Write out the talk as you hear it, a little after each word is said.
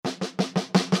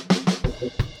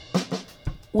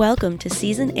Welcome to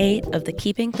Season 8 of the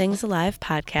Keeping Things Alive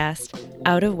podcast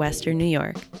out of Western New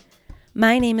York.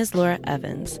 My name is Laura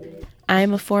Evans. I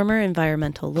am a former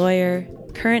environmental lawyer,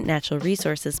 current natural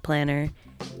resources planner,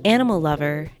 animal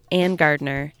lover, and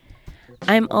gardener.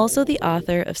 I am also the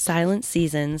author of Silent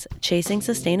Seasons, Chasing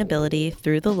Sustainability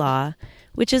Through the Law,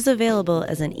 which is available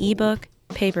as an ebook,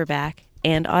 paperback,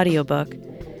 and audiobook.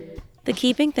 The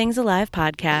Keeping Things Alive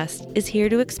podcast is here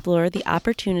to explore the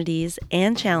opportunities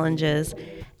and challenges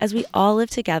as we all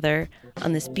live together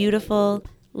on this beautiful,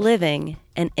 living,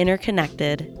 and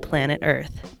interconnected planet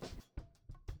Earth.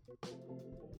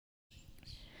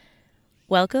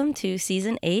 Welcome to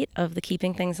Season 8 of the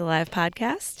Keeping Things Alive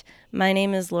podcast. My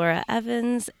name is Laura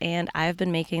Evans, and I've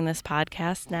been making this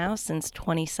podcast now since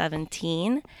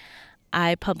 2017.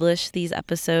 I publish these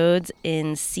episodes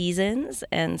in seasons,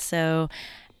 and so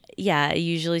I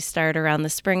usually start around the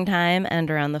springtime and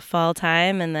around the fall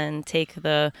time and then take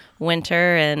the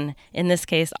winter and, in this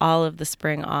case, all of the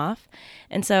spring off.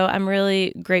 And so I'm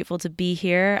really grateful to be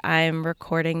here. I'm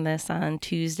recording this on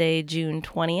Tuesday, June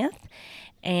 20th.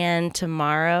 And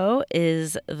tomorrow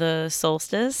is the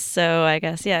solstice. So I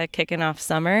guess, kicking off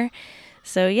summer.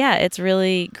 So it's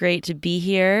really great to be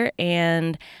here.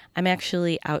 And I'm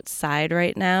actually outside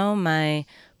right now. My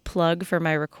plug for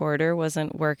my recorder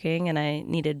wasn't working and I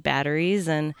needed batteries,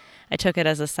 and I took it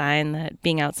as a sign that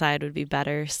being outside would be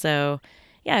better. So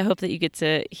I hope that you get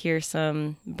to hear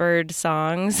some bird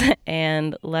songs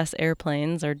and less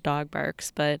airplanes or dog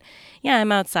barks. But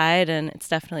I'm outside and it's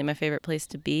definitely my favorite place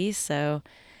to be. So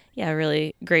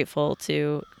really grateful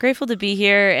to be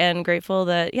here, and grateful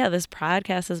that this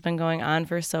podcast has been going on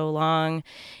for so long.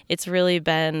 It's really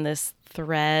been this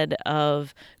thread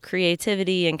of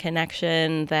creativity and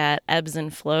connection that ebbs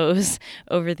and flows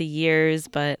over the years.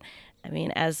 But I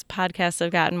mean, as podcasts have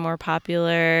gotten more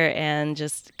popular and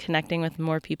just connecting with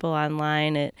more people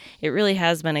online, it really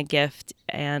has been a gift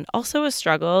and also a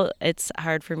struggle. It's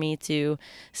hard for me to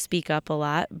speak up a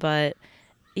lot, but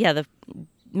the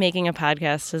making a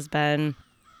podcast has been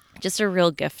just a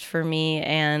real gift for me,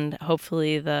 and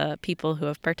hopefully the people who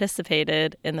have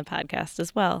participated in the podcast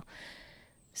as well.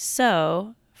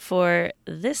 So for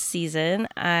this season,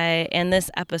 and this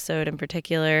episode in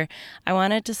particular, I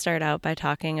wanted to start out by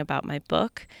talking about my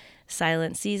book,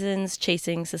 Silent Seasons,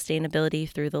 Chasing Sustainability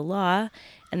Through the Law,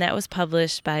 and that was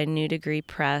published by New Degree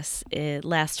Press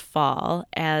last fall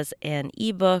as an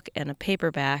ebook and a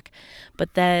paperback.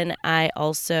 But then I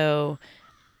also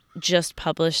just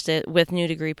published it with New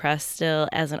Degree Press still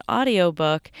as an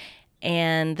audiobook,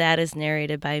 and that is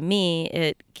narrated by me.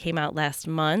 It came out last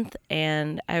month,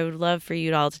 and I would love for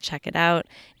you all to check it out.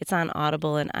 It's on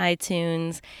Audible and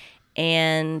iTunes,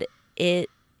 and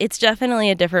it's definitely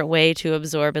a different way to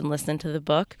absorb and listen to the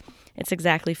book. It's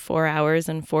exactly 4 hours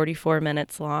and 44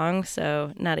 minutes long,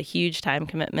 so not a huge time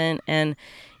commitment. And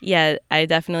I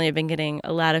definitely have been getting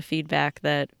a lot of feedback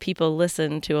that people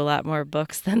listen to a lot more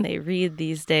books than they read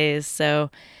these days.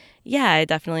 So I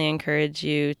definitely encourage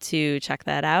you to check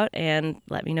that out and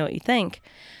let me know what you think.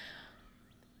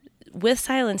 With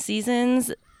Silent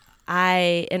Seasons,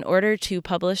 in order to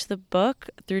publish the book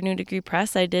through New Degree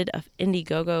Press, I did an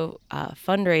Indiegogo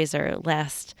fundraiser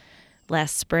last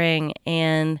spring,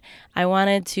 and I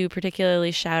wanted to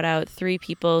particularly shout out 3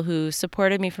 people who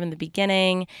supported me from the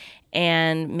beginning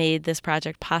and made this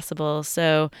project possible.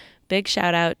 So big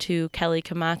shout out to Kelly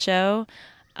Camacho,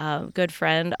 good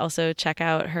friend. Also check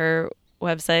out her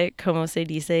website, Como Se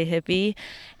Dice Hippie.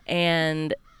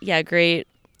 And great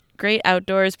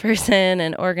outdoors person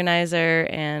and organizer,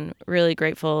 and really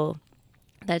grateful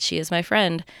that she is my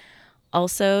friend.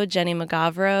 Also, Jenny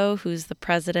McGavro, who's the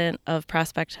president of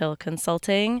Prospect Hill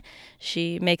Consulting.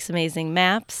 She makes amazing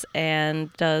maps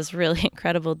and does really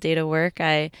incredible data work.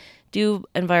 I do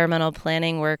environmental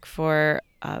planning work for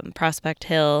Prospect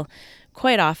Hill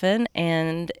quite often,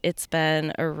 and it's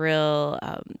been a real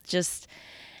just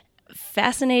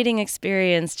fascinating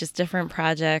experience, just different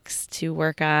projects to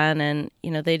work on. And,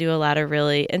 they do a lot of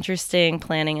really interesting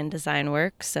planning and design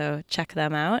work, so check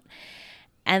them out.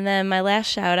 And then my last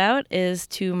shout out is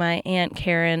to my Aunt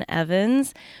Karen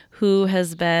Evans, who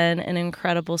has been an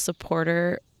incredible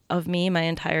supporter of me my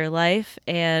entire life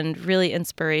and really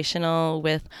inspirational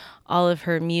with all of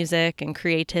her music and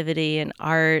creativity and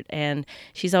art. And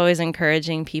she's always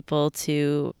encouraging people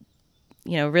to,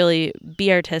 really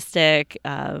be artistic.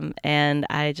 And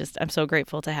I'm so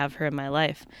grateful to have her in my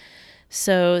life.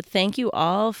 So thank you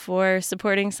all for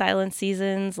supporting Silent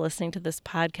Seasons, listening to this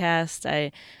podcast.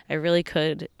 I really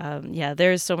could.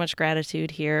 There's so much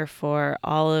gratitude here for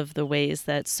all of the ways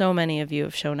that so many of you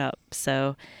have shown up.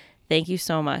 So thank you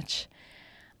so much.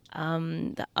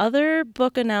 The other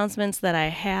book announcements that I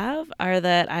have are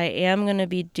that I am going to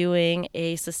be doing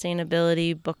a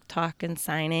sustainability book talk and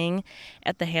signing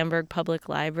at the Hamburg Public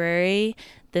Library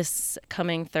this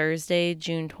coming Thursday,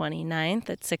 June 29th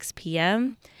at 6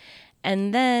 p.m.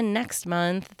 And then next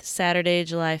month, Saturday,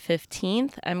 July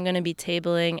 15th, I'm going to be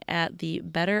tabling at the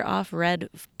Better Off Read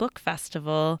Book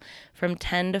Festival from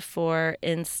 10 to 4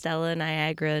 in Stella,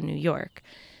 Niagara, New York.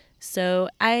 So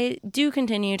I do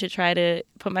continue to try to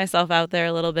put myself out there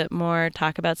a little bit more,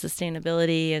 talk about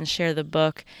sustainability and share the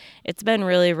book. It's been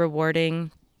really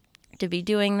rewarding to be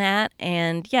doing that.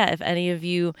 And yeah, if any of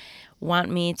you want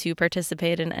me to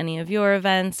participate in any of your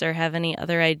events or have any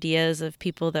other ideas of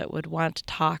people that would want to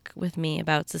talk with me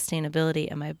about sustainability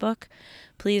and my book,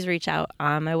 please reach out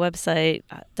on my website,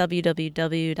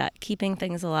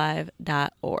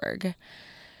 www.keepingthingsalive.org.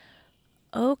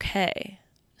 Okay.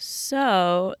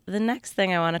 So, the next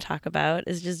thing I want to talk about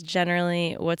is just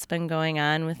generally what's been going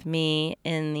on with me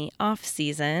in the off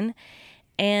season.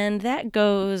 And that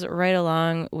goes right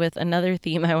along with another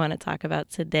theme I want to talk about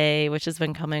today, which has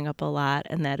been coming up a lot,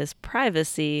 and that is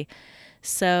privacy.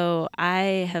 So,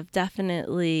 I have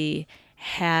definitely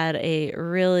had a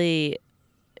really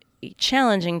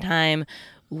challenging time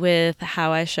with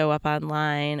how I show up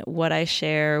online, what I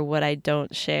share, what I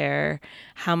don't share,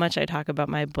 how much I talk about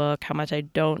my book, how much I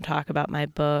don't talk about my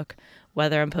book,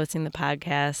 whether I'm posting the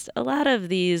podcast. A lot of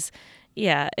these,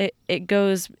 it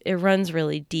runs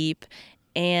really deep.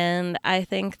 And I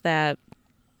think that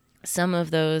some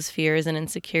of those fears and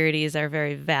insecurities are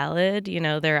very valid. You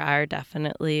know, there are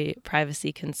definitely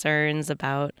privacy concerns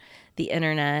about the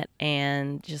internet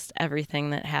and just everything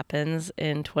that happens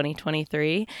in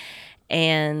 2023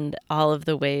 and all of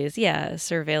the ways,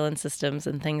 surveillance systems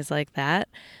and things like that.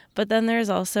 But then there's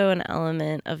also an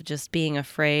element of just being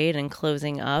afraid and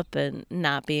closing up and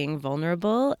not being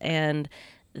vulnerable. And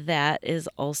that is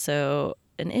also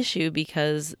an issue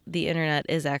because the internet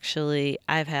is actually,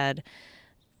 I've had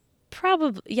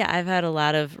a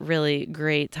lot of really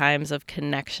great times of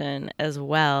connection as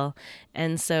well.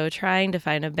 And so trying to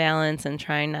find a balance and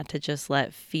trying not to just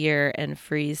let fear and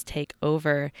freeze take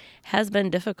over has been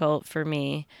difficult for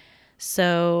me.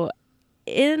 So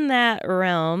in that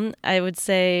realm, I would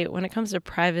say when it comes to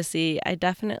privacy, I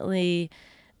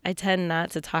tend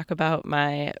not to talk about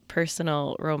my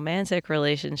personal romantic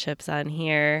relationships on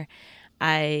here.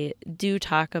 I do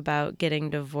talk about getting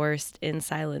divorced in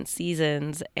silent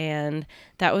seasons, and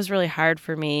that was really hard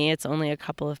for me. It's only a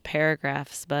couple of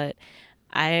paragraphs, but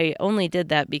I only did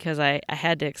that because I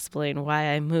had to explain why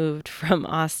I moved from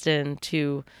Austin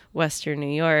to Western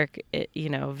New York,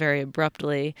 very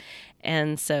abruptly.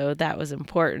 And so that was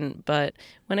important. But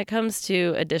when it comes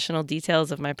to additional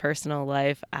details of my personal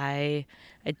life, I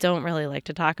don't really like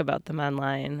to talk about them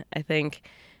online. I think,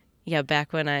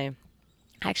 back when I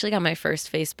actually got my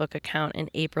first Facebook account in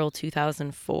April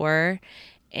 2004.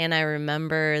 And I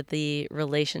remember the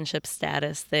relationship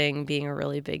status thing being a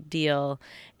really big deal.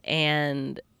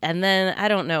 And then, I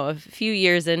don't know, a few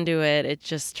years into it, it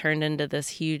just turned into this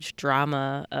huge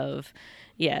drama of,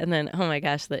 and then, oh my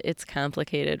gosh, it's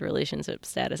complicated relationship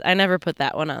status. I never put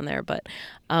that one on there, but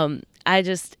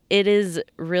it is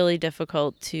really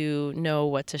difficult to know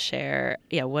what to share.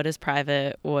 What is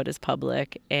private, what is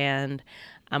public, and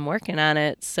I'm working on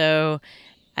it. So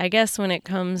I guess when it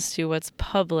comes to what's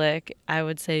public, I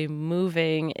would say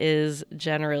moving is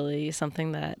generally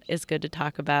something that is good to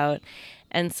talk about.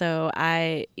 And so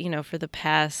for the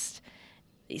past,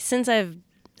 since I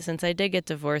did get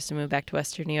divorced and moved back to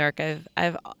Western New York,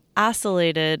 I've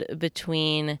oscillated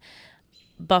between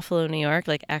Buffalo, New York,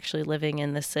 like actually living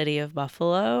in the city of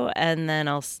Buffalo, and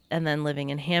then living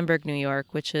in Hamburg, New York,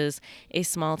 which is a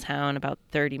small town about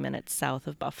 30 minutes south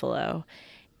of Buffalo.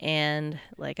 And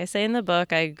like I say in the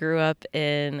book, I grew up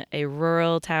in a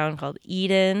rural town called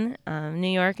Eden, New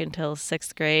York, until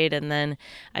 6th grade, and then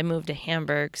I moved to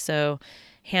Hamburg. So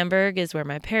Hamburg is where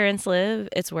my parents live.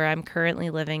 It's where I'm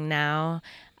currently living now.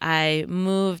 I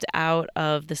moved out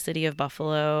of the city of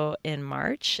Buffalo in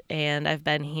March, and I've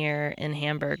been here in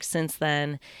Hamburg since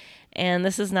then. And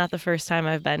this is not the first time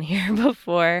I've been here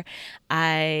before.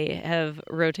 I have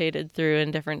rotated through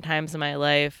in different times of my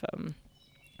life,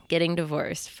 getting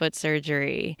divorced, foot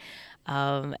surgery,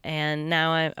 and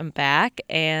now I'm back,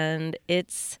 and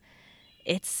it's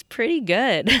pretty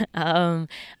good. My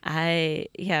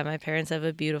parents have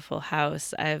a beautiful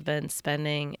house. I've been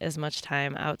spending as much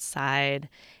time outside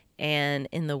and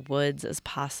in the woods as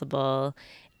possible,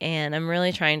 and I'm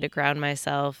really trying to ground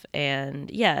myself and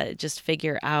just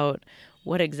figure out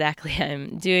what exactly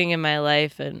I'm doing in my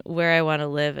life and where I want to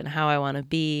live and how I want to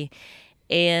be.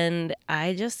 And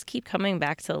I just keep coming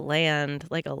back to land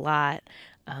like a lot.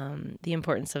 The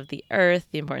importance of the earth,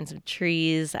 the importance of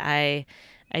trees. I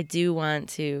do want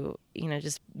to,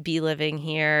 just be living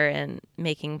here and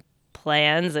making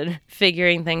plans and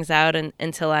figuring things out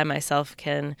until I myself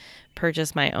can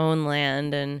purchase my own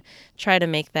land and try to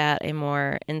make that a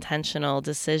more intentional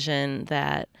decision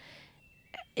that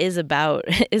is about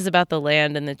the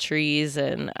land and the trees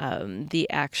and the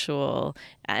actual,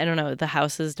 I don't know, the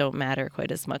houses don't matter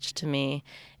quite as much to me.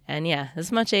 And yeah,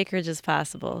 as much acreage as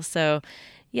possible. So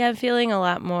yeah, I'm feeling a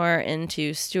lot more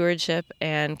into stewardship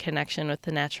and connection with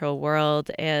the natural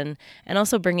world, and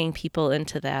also bringing people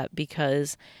into that,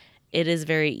 because it is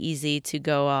very easy to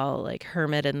go all like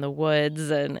hermit in the woods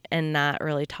and not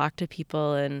really talk to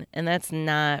people. And that's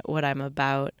not what I'm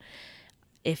about.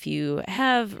 If you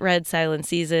have read Silent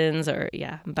Seasons, or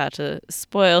I'm about to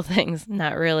spoil things,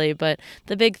 not really, but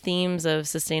the big themes of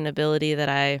sustainability that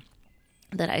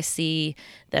I see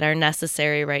that are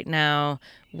necessary right now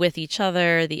with each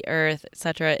other, the earth,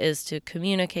 etc., is to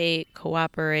communicate,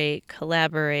 cooperate,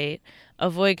 collaborate,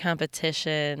 avoid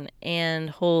competition, and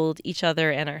hold each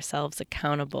other and ourselves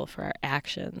accountable for our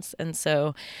actions. And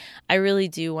so I really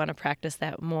do want to practice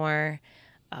that more.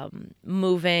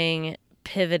 Moving,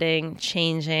 pivoting,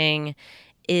 changing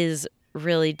is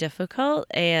really difficult,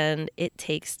 and it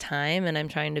takes time, and I'm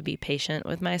trying to be patient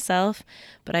with myself,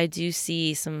 but I do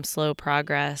see some slow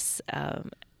progress.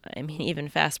 Even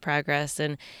fast progress,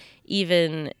 and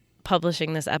even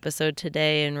publishing this episode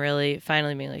today and really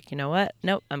finally being like, you know what?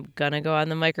 Nope, I'm gonna go on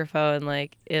the microphone.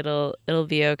 Like it'll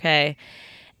be okay.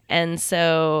 And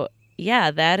so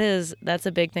that's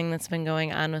a big thing that's been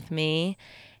going on with me.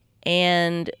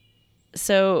 And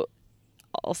so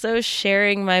also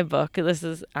sharing my book. This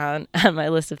is on my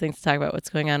list of things to talk about,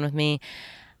 what's going on with me.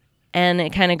 And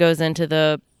it kind of goes into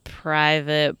the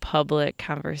private, public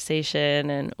conversation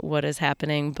and what is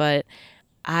happening. But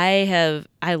I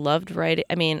loved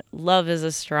writing. Love is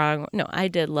a strong, no, I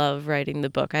did love writing the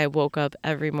book. I woke up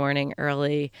every morning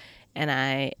early and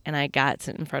I got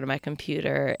in front of my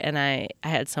computer and I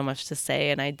had so much to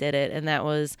say and I did it. And that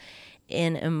was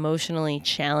an emotionally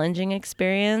challenging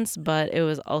experience, but it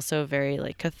was also very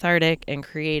like cathartic and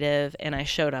creative, and I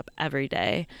showed up every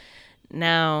day.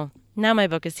 Now my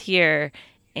book is here,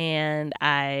 and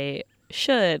I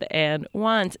should and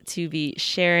want to be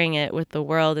sharing it with the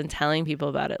world and telling people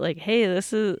about it. Like, hey,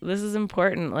 this is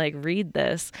important. Like, read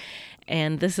this,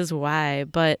 and this is why.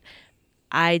 But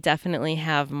I definitely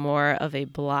have more of a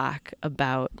block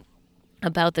about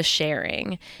the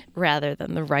sharing rather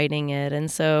than the writing it.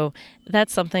 And so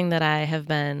that's something that I have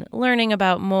been learning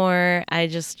about more.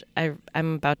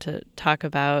 I'm about to talk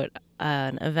about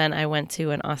an event I went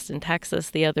to in Austin, Texas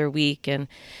the other week, and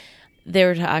they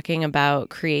were talking about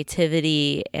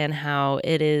creativity and how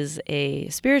it is a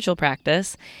spiritual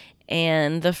practice.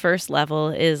 And the first level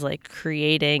is like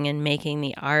creating and making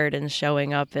the art and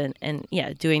showing up and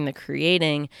doing the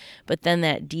creating. But then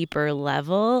that deeper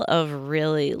level of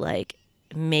really like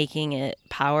making it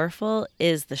powerful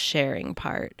is the sharing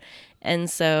part. And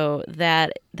so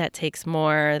that takes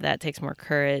more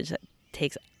courage, that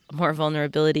takes more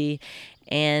vulnerability.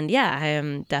 And I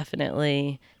am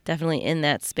definitely in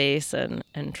that space and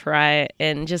try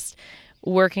and just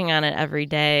working on it every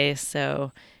day.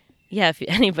 So if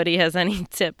anybody has any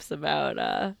tips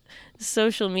about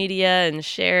social media and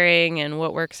sharing and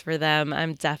what works for them,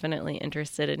 I'm definitely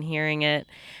interested in hearing it.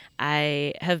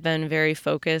 I have been very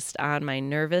focused on my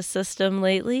nervous system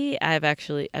lately. I've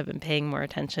been paying more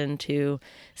attention to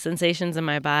sensations in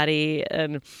my body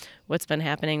and what's been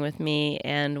happening with me.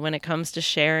 And when it comes to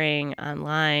sharing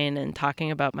online and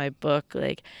talking about my book,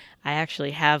 like I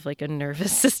actually have like a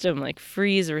nervous system like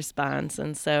freeze response.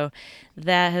 And so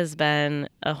that has been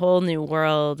a whole new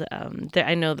world.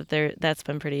 I know that's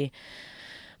been pretty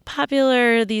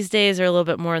popular these days, are a little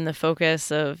bit more in the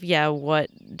focus of, what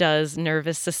does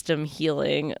nervous system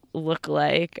healing look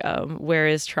like? Where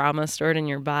is trauma stored in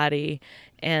your body?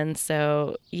 And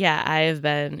so, I have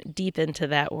been deep into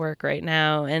that work right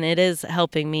now, and it is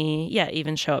helping me,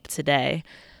 even show up today.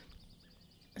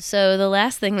 So the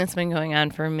last thing that's been going on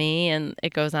for me, and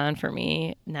it goes on for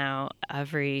me now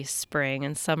every spring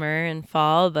and summer and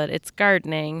fall, but it's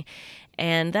gardening.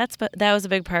 And that was a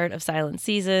big part of Silent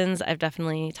Seasons. I've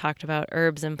definitely talked about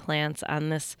herbs and plants on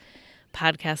this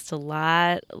podcast a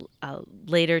lot.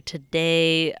 Later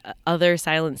today, other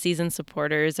Silent Season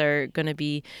supporters are going to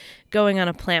be going on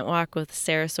a plant walk with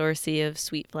Sarah Sorcy of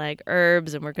Sweet Flag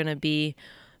Herbs, and we're going to be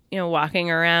walking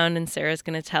around, and Sarah's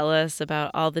going to tell us about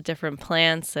all the different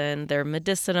plants and their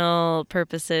medicinal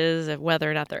purposes, of whether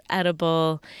or not they're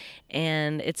edible.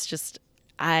 And it's just,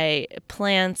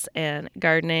 plants and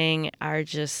gardening are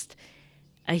just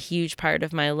a huge part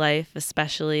of my life,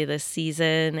 especially this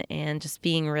season, and just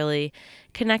being really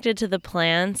connected to the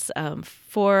plants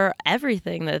for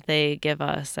everything that they give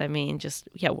us. I mean, just,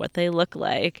 what they look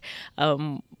like,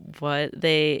 their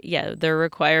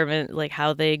requirement, like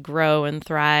how they grow and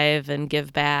thrive and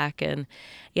give back. And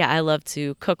I love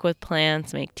to cook with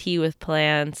plants, make tea with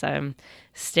plants. I'm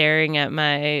staring at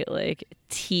my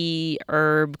tea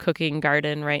herb cooking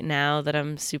garden right now that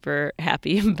I'm super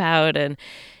happy about. And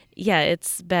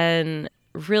it's been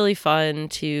really fun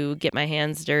to get my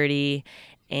hands dirty.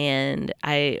 And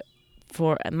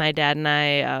for my dad and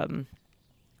I,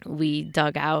 we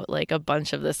dug out a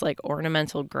bunch of this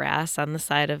ornamental grass on the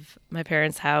side of my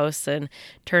parents' house and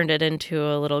turned it into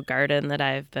a little garden that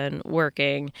I've been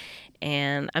working.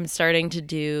 And I'm starting to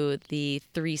do the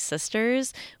Three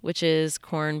Sisters, which is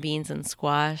corn, beans, and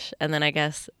squash. And then I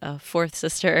guess a fourth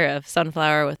sister of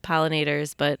sunflower with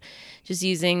pollinators, but just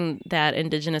using that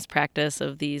indigenous practice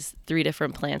of these three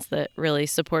different plants that really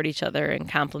support each other and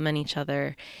complement each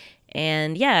other.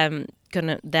 And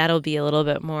that'll be a little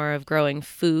bit more of growing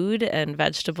food and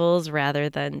vegetables rather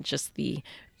than just the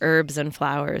herbs and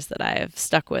flowers that I've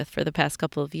stuck with for the past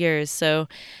couple of years. So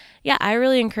I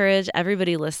really encourage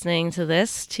everybody listening to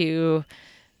this to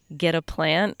get a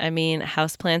plant. I mean,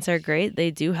 houseplants are great. They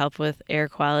do help with air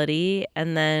quality.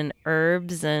 And then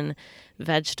herbs and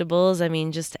vegetables, I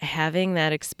mean, just having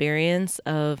that experience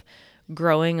of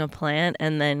growing a plant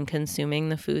and then consuming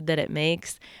the food that it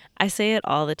makes. I say it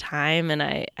all the time and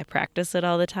I practice it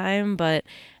all the time, but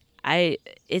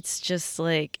it's just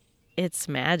it's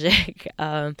magic.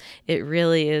 It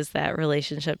really is that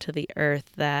relationship to the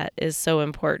earth that is so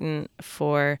important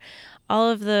for all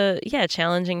of the,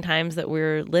 challenging times that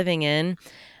we're living in.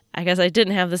 I guess I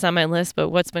didn't have this on my list, but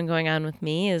what's been going on with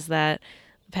me is that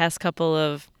the past couple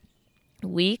of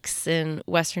weeks in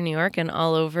Western New York and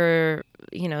all over,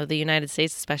 the United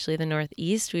States, especially the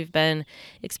Northeast, we've been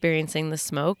experiencing the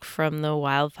smoke from the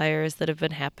wildfires that have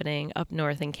been happening up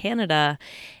north in Canada.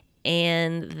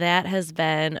 And that has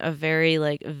been a very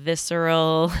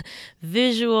visceral,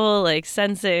 visual,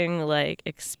 sensing,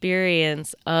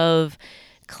 experience of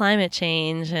climate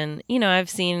change. And, I've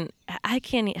seen, I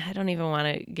don't even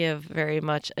want to give very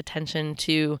much attention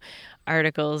to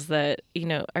articles that,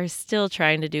 are still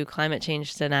trying to do climate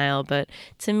change denial. But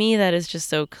to me, that is just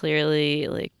so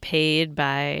clearly paid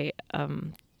by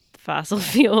fossil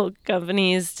fuel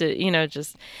companies to,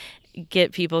 just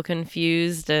get people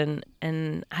confused and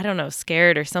I don't know,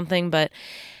 scared or something. But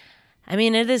I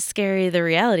mean, it is scary. The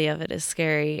reality of it is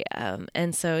scary.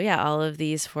 And so, all of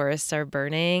these forests are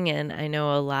burning. And I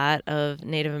know a lot of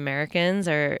Native Americans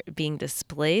are being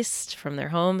displaced from their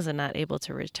homes and not able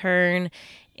to return.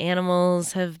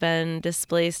 Animals have been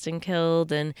displaced and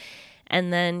killed. And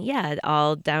then,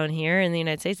 all down here in the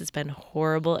United States, it's been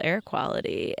horrible air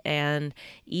quality. And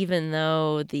even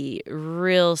though the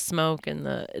real smoke and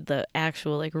the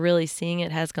actual, really seeing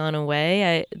it has gone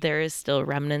away, there is still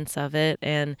remnants of it.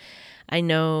 And I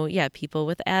know, people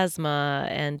with asthma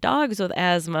and dogs with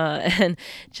asthma and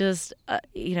just,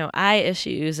 eye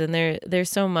issues. And there's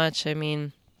so much. I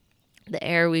mean, the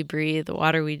air we breathe, the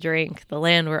water we drink, the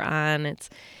land we're on, it's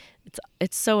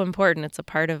so important. It's a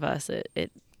part of us.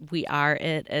 We are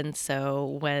it. And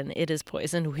so when it is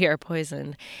poisoned, we are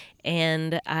poisoned.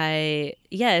 And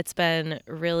it's been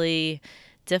really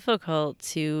difficult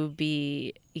to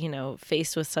be,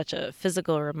 faced with such a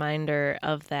physical reminder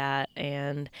of that.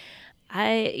 And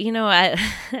I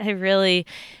really,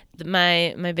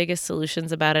 my biggest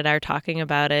solutions about it are talking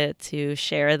about it, to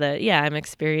share that, I'm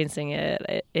experiencing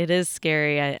it. It is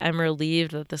scary. I'm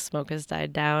relieved that the smoke has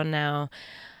died down now.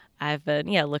 I've been,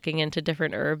 looking into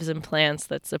different herbs and plants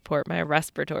that support my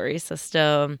respiratory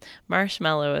system.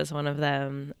 Marshmallow is one of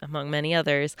them, among many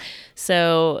others.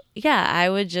 So, I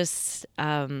would just,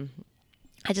 I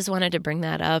just wanted to bring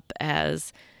that up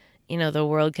as, the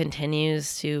world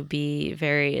continues to be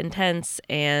very intense.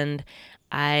 And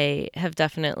I have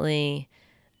definitely,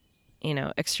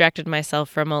 extracted myself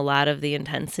from a lot of the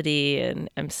intensity. And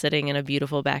I'm sitting in a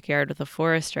beautiful backyard with a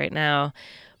forest right now.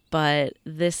 But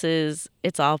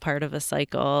it's all part of a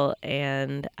cycle.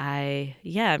 And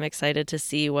I'm excited to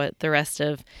see what the rest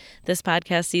of this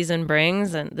podcast season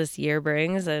brings and this year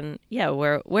brings and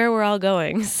where we're all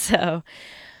going. So,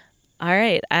 all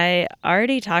right. I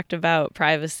already talked about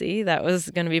privacy. That was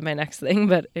going to be my next thing,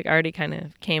 but it already kind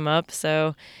of came up.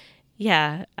 So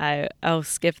I'll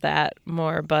skip that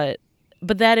more, but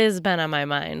that has been on my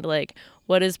mind.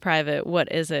 What is private? What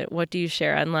isn't? What do you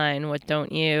share online? What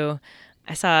don't you?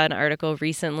 I saw an article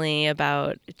recently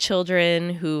about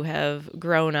children who have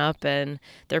grown up and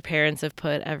their parents have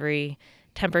put every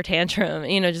temper tantrum,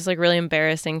 just like really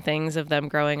embarrassing things of them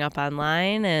growing up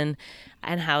online, and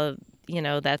how,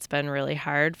 that's been really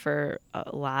hard for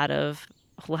a lot of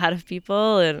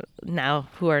people and now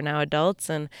who are now adults.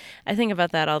 And I think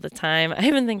about that all the time. I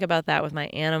even think about that with my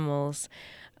animals.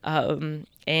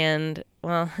 And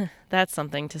well, that's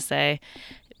something to say.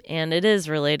 And it is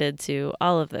related to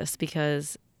all of this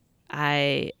because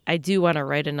I do want to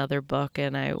write another book,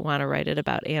 and I want to write it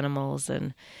about animals.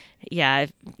 And yeah,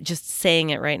 just saying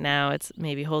it right now, it's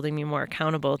maybe holding me more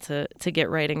accountable to get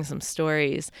writing some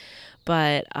stories.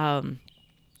 But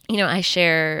I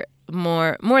share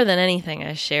more than anything.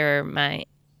 I share my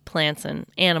plants and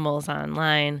animals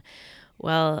online.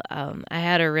 Well, I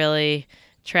had a really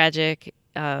tragic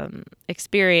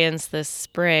experience this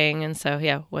spring. And so,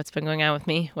 yeah, what's been going on with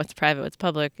me, what's private, what's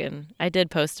public. And I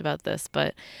did post about this,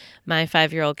 but my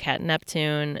 5-year-old cat,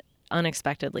 Neptune,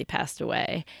 unexpectedly passed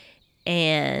away.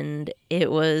 And it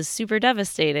was super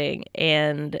devastating.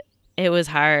 And it was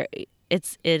hard.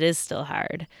 It is still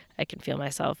hard. I can feel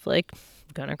myself like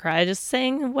gonna cry just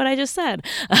saying what I just said.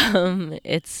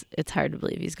 It's hard to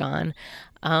believe he's gone.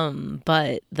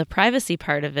 But the privacy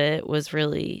part of it was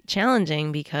really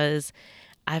challenging because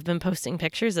I've been posting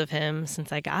pictures of him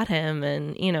since I got him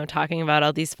and, talking about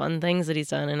all these fun things that he's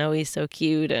done and oh, he's so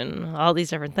cute and all these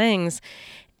different things.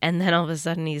 And then all of a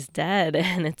sudden he's dead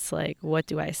and it's like, what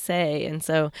do I say? And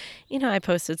so, I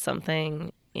posted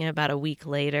something, about a week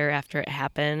later after it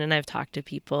happened, and I've talked to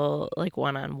people like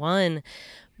one-on-one.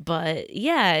 But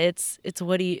yeah, it's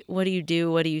what do you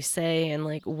do? What do you say? And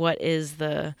like, what is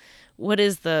the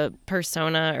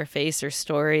persona or face or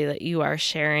story that you are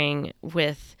sharing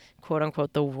with quote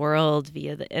unquote the world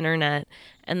via the internet,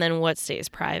 and then what stays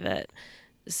private?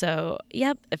 So,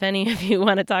 yep, if any of you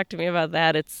want to talk to me about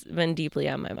that, it's been deeply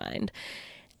on my mind.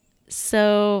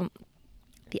 So,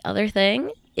 the other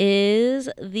thing is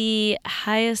the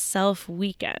Highest Self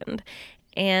Weekend.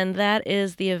 And that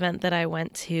is the event that I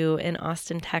went to in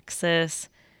Austin, Texas.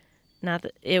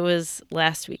 It was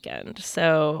last weekend.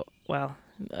 So, well,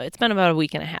 it's been about a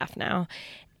week and a half now.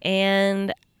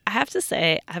 And I have to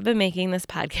say, I've been making this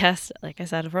podcast, like I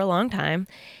said, for a long time.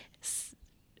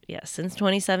 Since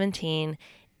 2017.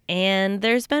 And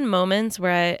there's been moments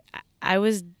where I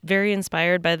was very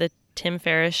inspired by the Tim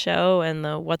Ferriss show and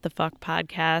the What the Fuck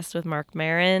podcast with Marc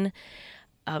Maron.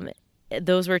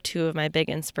 Those were two of my big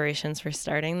inspirations for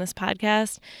starting this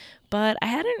podcast. But I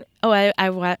hadn't.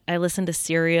 I listened to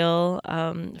Serial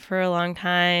for a long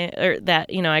time, or that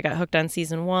I got hooked on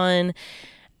season 1.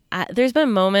 There's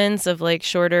been moments of like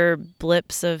shorter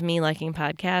blips of me liking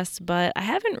podcasts, but I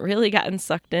haven't really gotten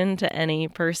sucked into any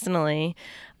personally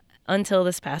until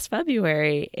this past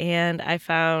February. And I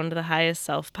found the Highest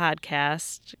Self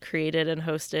podcast created and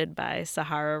hosted by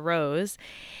Sahara Rose.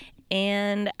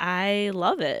 And I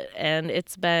love it. And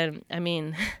it's been,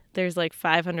 there's like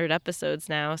 500 episodes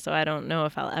now, so I don't know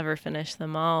if I'll ever finish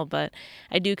them all, but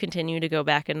I do continue to go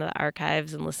back into the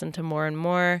archives and listen to more and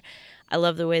more. I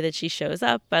love the way that she shows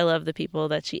up. I love the people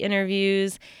that she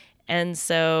interviews. And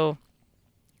so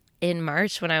in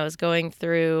March, when I was going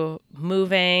through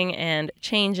moving and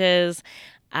changes,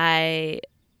 I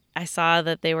saw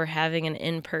that they were having an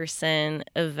in-person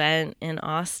event in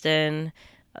Austin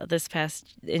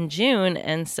in June.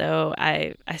 And so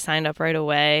I signed up right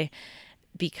away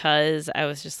because I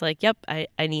was just like, yep, I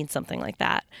need something like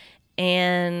that.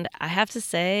 And I have to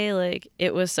say, like,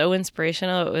 it was so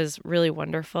inspirational. It was really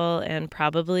wonderful, and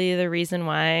probably another reason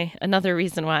why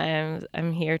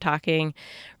I'm here talking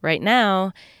right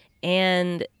now.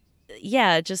 And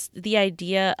yeah, just the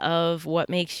idea of what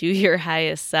makes you your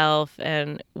highest self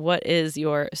and what is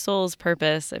your soul's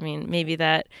purpose. Maybe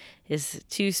that is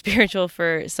too spiritual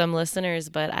for some listeners,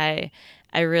 but I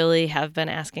really have been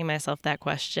asking myself that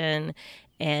question.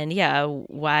 And yeah,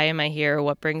 why am I here?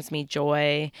 What brings me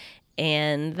joy?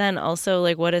 And then also,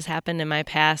 like, what has happened in my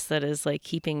past that is like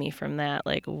keeping me from that?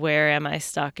 Like, where am I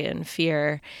stuck in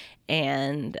fear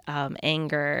and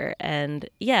anger? And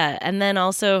yeah, and then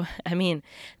also,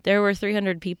 there were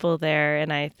 300 people there,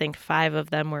 and I think 5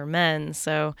 of them were men.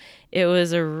 So it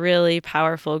was a really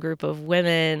powerful group of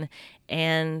women.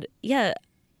 And yeah,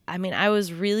 I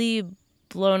was really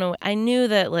blown away. I knew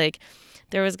that like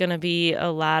there was going to be a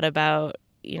lot about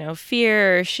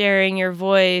fear or sharing your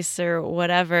voice or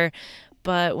whatever.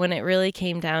 But when it really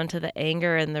came down to the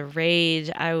anger and the rage,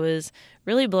 I was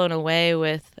really blown away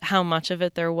with how much of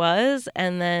it there was,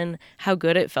 and then how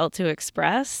good it felt to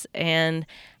express, and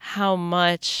how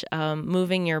much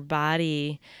moving your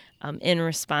body in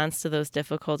response to those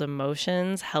difficult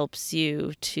emotions helps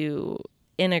you to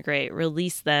integrate,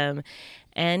 release them.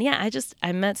 And yeah,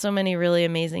 I met so many really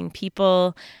amazing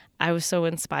people. I was so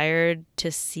inspired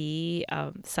to see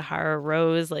Sahara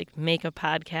Rose like make a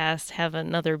podcast, have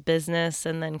another business,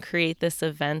 and then create this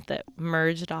event that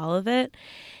merged all of it.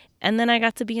 And then I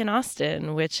got to be in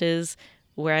Austin, which is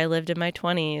where I lived in my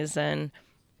 20s. And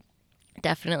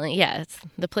definitely, yeah, it's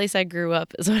the place I grew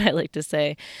up is what I like to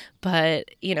say.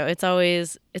 But, it's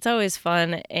always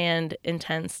fun and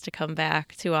intense to come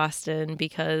back to Austin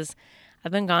because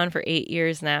I've been gone for 8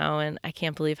 years now, and I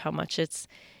can't believe how much it's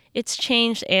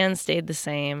changed and stayed the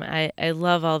same. I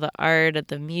love all the art,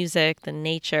 the music, the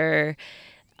nature,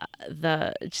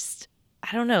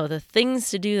 I don't know, the things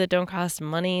to do that don't cost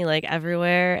money, like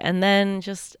everywhere. And then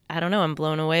I don't know, I'm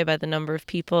blown away by the number of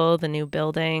people, the new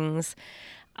buildings,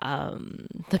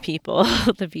 the people,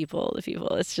 the people.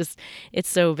 It's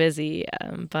so busy.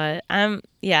 But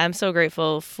I'm so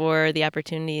grateful for the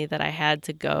opportunity that I had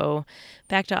to go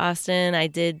back to Austin. I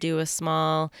did do a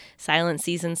small silent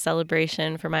season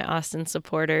celebration for my Austin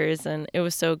supporters, and it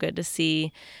was so good to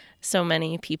see so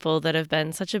many people that have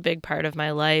been such a big part of my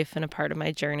life and a part of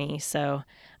my journey. So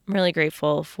I'm really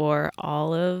grateful for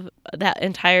all of that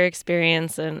entire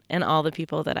experience and all the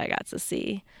people that I got to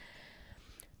see.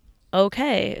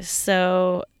 Okay,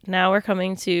 so now we're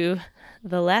coming to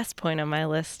the last point on my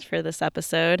list for this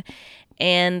episode,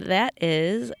 and that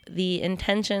is the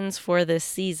intentions for this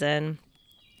season.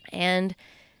 And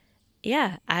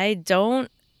yeah,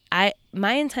 my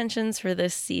intentions for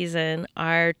this season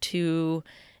are to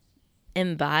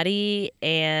embody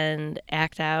and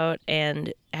act out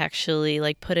and actually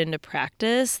like put into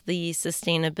practice the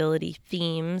sustainability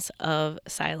themes of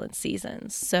silent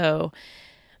seasons. So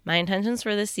my intentions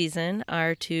for this season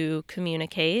are to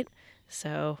communicate,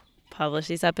 so publish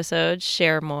these episodes,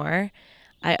 share more.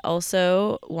 I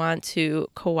also want to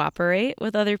cooperate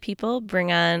with other people,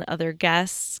 bring on other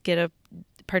guests,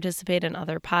 participate in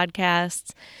other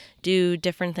podcasts, do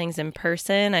different things in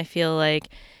person. I feel like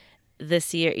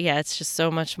this year, it's just so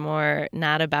much more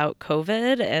not about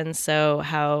COVID, and so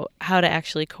how to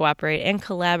actually cooperate and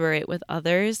collaborate with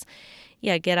others.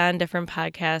 Get on different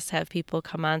podcasts, have people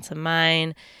come on to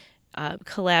mine,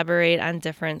 collaborate on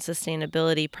different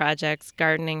sustainability projects,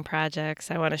 gardening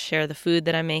projects. I want to share the food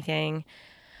that I'm making.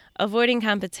 Avoiding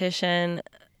competition,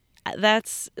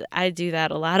 I do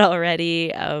that a lot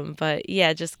already, but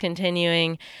just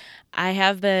continuing. I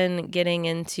have been getting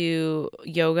into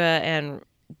yoga, and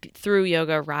through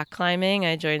yoga, rock climbing.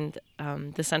 I joined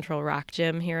the Central Rock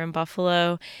Gym here in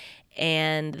Buffalo,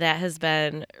 and that has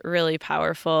been really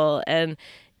powerful. And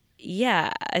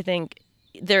I think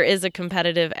there is a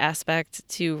competitive aspect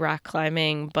to rock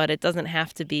climbing, but it doesn't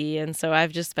have to be. And so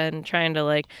I've just been trying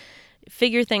to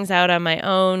figure things out on my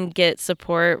own, get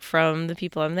support from the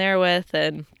people I'm there with,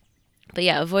 but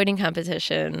avoiding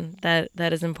competition, that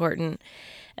is important.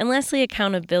 And lastly,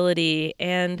 accountability.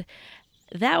 And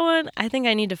that one, I think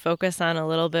I need to focus on a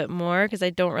little bit more because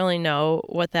I don't really know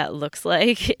what that looks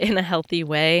like in a healthy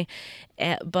way.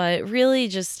 But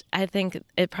really I think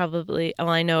it probably,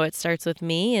 I know it starts with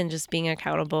me and just being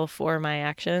accountable for my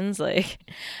actions. Like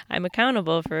I'm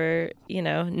accountable for,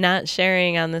 not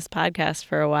sharing on this podcast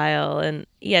for a while. And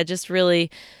just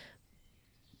really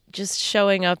just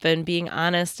showing up and being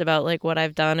honest about what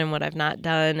I've done and what I've not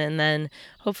done. And then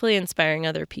hopefully inspiring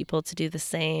other people to do the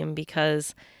same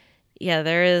because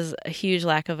there is a huge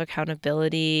lack of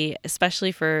accountability,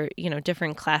 especially for,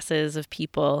 different classes of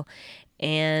people.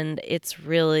 And it's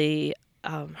really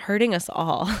hurting us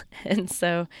all. And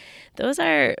so those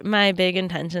are my big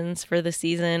intentions for the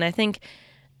season. I think,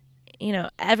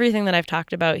 everything that I've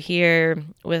talked about here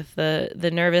with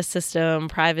the nervous system,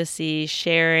 privacy,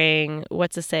 sharing, what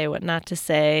to say, what not to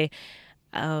say,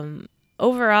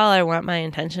 overall, I want my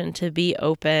intention to be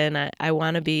open. I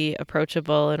want to be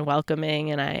approachable and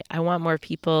welcoming, and I want more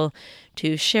people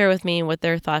to share with me what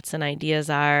their thoughts and ideas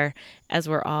are as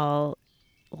we're all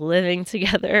living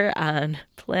together on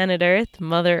planet Earth,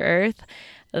 Mother Earth,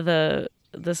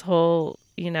 this whole,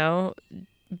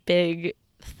 big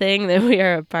thing that we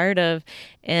are a part of.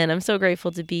 And I'm so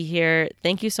grateful to be here.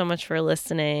 Thank you so much for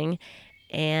listening.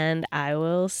 And I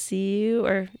will see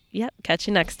you catch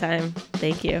you next time.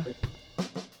 Thank you.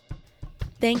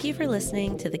 Thank you for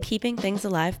listening to the Keeping Things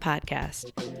Alive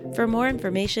podcast. For more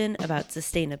information about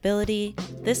sustainability,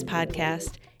 this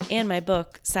podcast, and my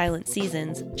book, Silent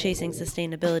Seasons, Chasing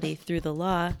Sustainability Through the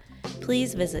Law,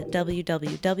 please visit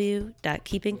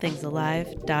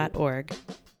www.keepingthingsalive.org.